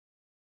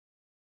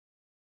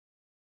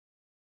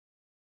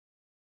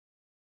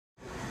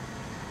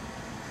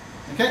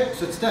Okay,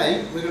 so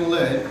today we're going to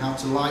learn how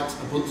to light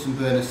a Bunsen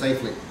burner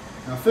safely.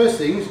 Now, first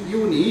things, you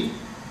will need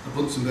a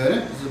Bunsen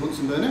burner. This is a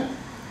Bunsen burner.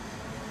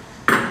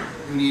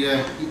 You'll need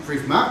a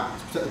heat-proof mat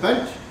to protect the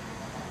bench.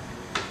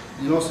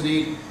 And you'll also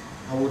need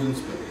a wooden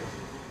spoon.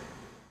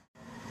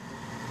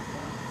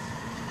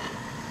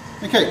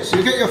 Okay, so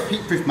you get your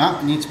heat-proof mat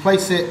and you need to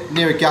place it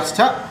near a gas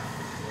tap.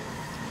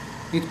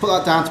 You need to put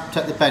that down to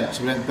protect the bench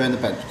so we don't burn the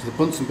bench, because the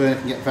Bunsen burner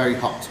can get very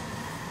hot.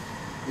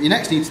 What you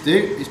next need to do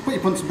is put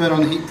your Bunsen burner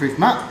on the heat-proof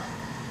mat,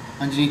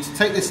 and you need to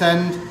take this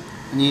end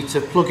and you need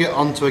to plug it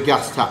onto a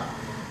gas tap.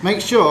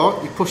 Make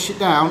sure you push it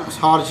down as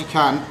hard as you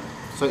can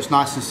so it's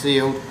nice and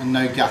sealed and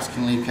no gas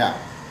can leak out.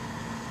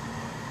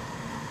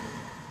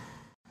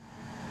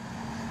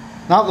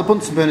 Now that the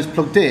Bunsen burner is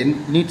plugged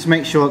in, you need to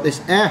make sure that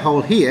this air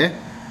hole here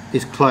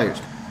is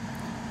closed.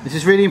 This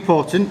is really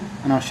important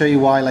and I'll show you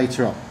why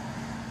later on.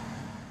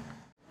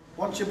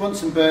 Once your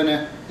Bunsen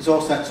burner is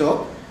all set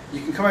up, you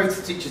can come over to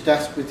the teacher's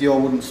desk with your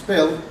wooden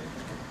spill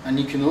and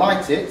you can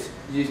light it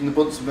using the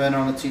Bunsen burner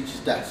on the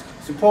teacher's desk.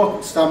 It's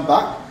important to stand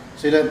back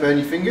so you don't burn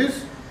your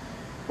fingers.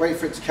 Wait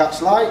for it to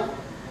catch light,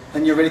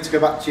 then you're ready to go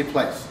back to your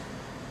place.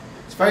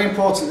 It's very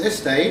important at this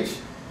stage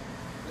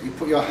that you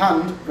put your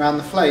hand around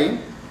the flame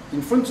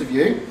in front of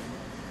you,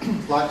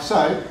 like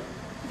so,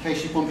 in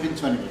case you bump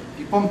into anybody. If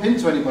you bump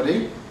into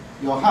anybody,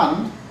 your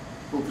hand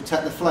will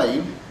protect the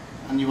flame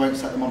and you won't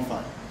set them on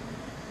fire.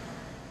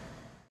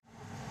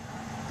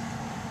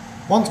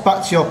 Once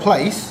back to your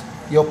place,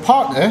 your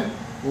partner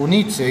will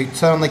need to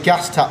turn on the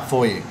gas tap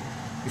for you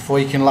before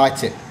you can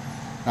light it.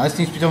 Now this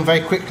needs to be done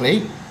very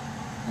quickly.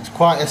 It's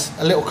quite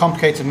a little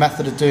complicated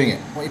method of doing it.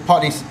 What your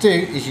partner needs to do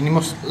is you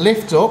must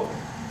lift up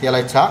the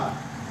yellow tap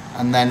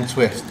and then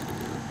twist.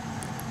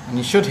 And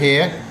you should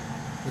hear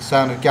the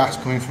sound of gas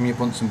coming from your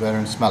Bunsen burner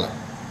and smell it.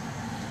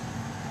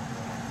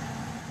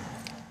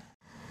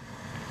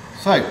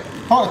 So,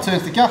 your partner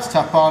turns the gas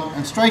tap on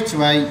and straight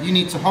away you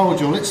need to hold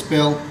your lit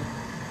spill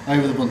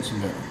over the Bunsen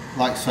burner,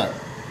 like so.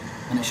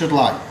 And it should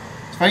light.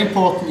 It's very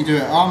important you do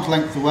it arm's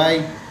length away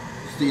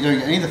so that you don't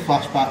get any of the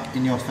flashback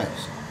in your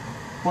face.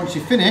 Once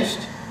you've finished,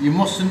 you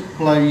mustn't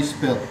blow your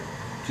spill.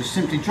 Just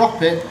simply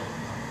drop it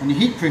on your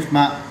heat-proof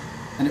mat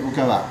and it will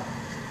go out.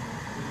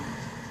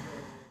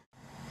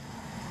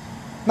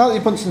 Now that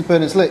your Bunsen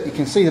burner is lit, you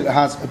can see that it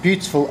has a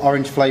beautiful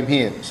orange flame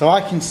here. So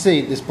I can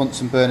see that this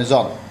Bunsen burner is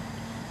on.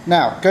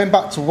 Now, going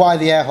back to why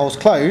the air hole's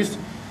closed,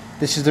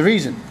 this is the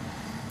reason.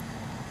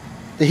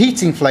 The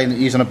heating flame that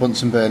you use on a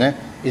Bunsen burner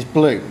is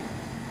blue.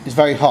 It's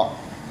very hot.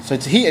 So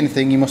to heat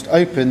anything, you must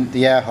open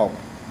the air hole.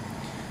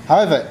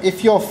 However,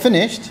 if you're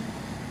finished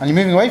and you're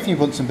moving away from your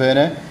Bunsen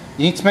burner,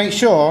 you need to make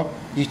sure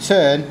you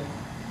turn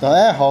the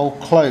air hole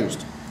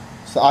closed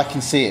so that I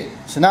can see it.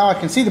 So now I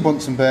can see the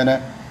Bunsen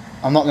burner,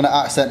 I'm not going to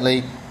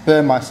accidentally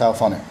burn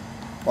myself on it.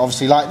 But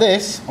obviously like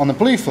this, on the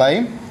blue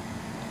flame,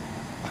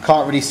 I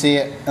can't really see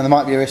it and there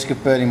might be a risk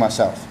of burning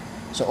myself.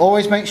 So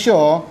always make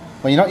sure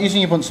when you're not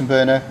using your Bunsen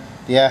burner,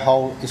 the air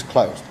hole is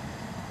closed.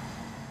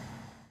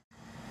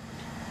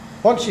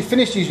 Once you've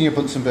finished using your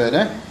Bunsen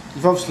burner,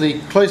 you've obviously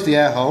closed the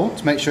air hole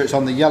to make sure it's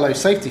on the yellow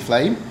safety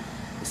flame.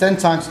 It's then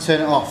time to turn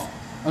it off.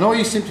 And all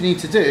you simply need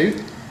to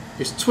do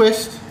is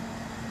twist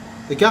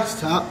the gas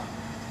tap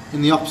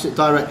in the opposite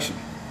direction.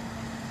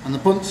 And the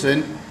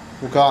Bunsen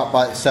will go out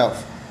by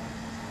itself.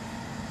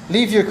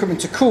 Leave your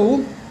equipment to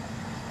cool,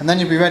 and then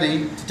you'll be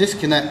ready to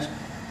disconnect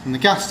from the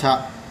gas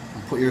tap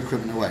and put your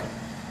equipment away.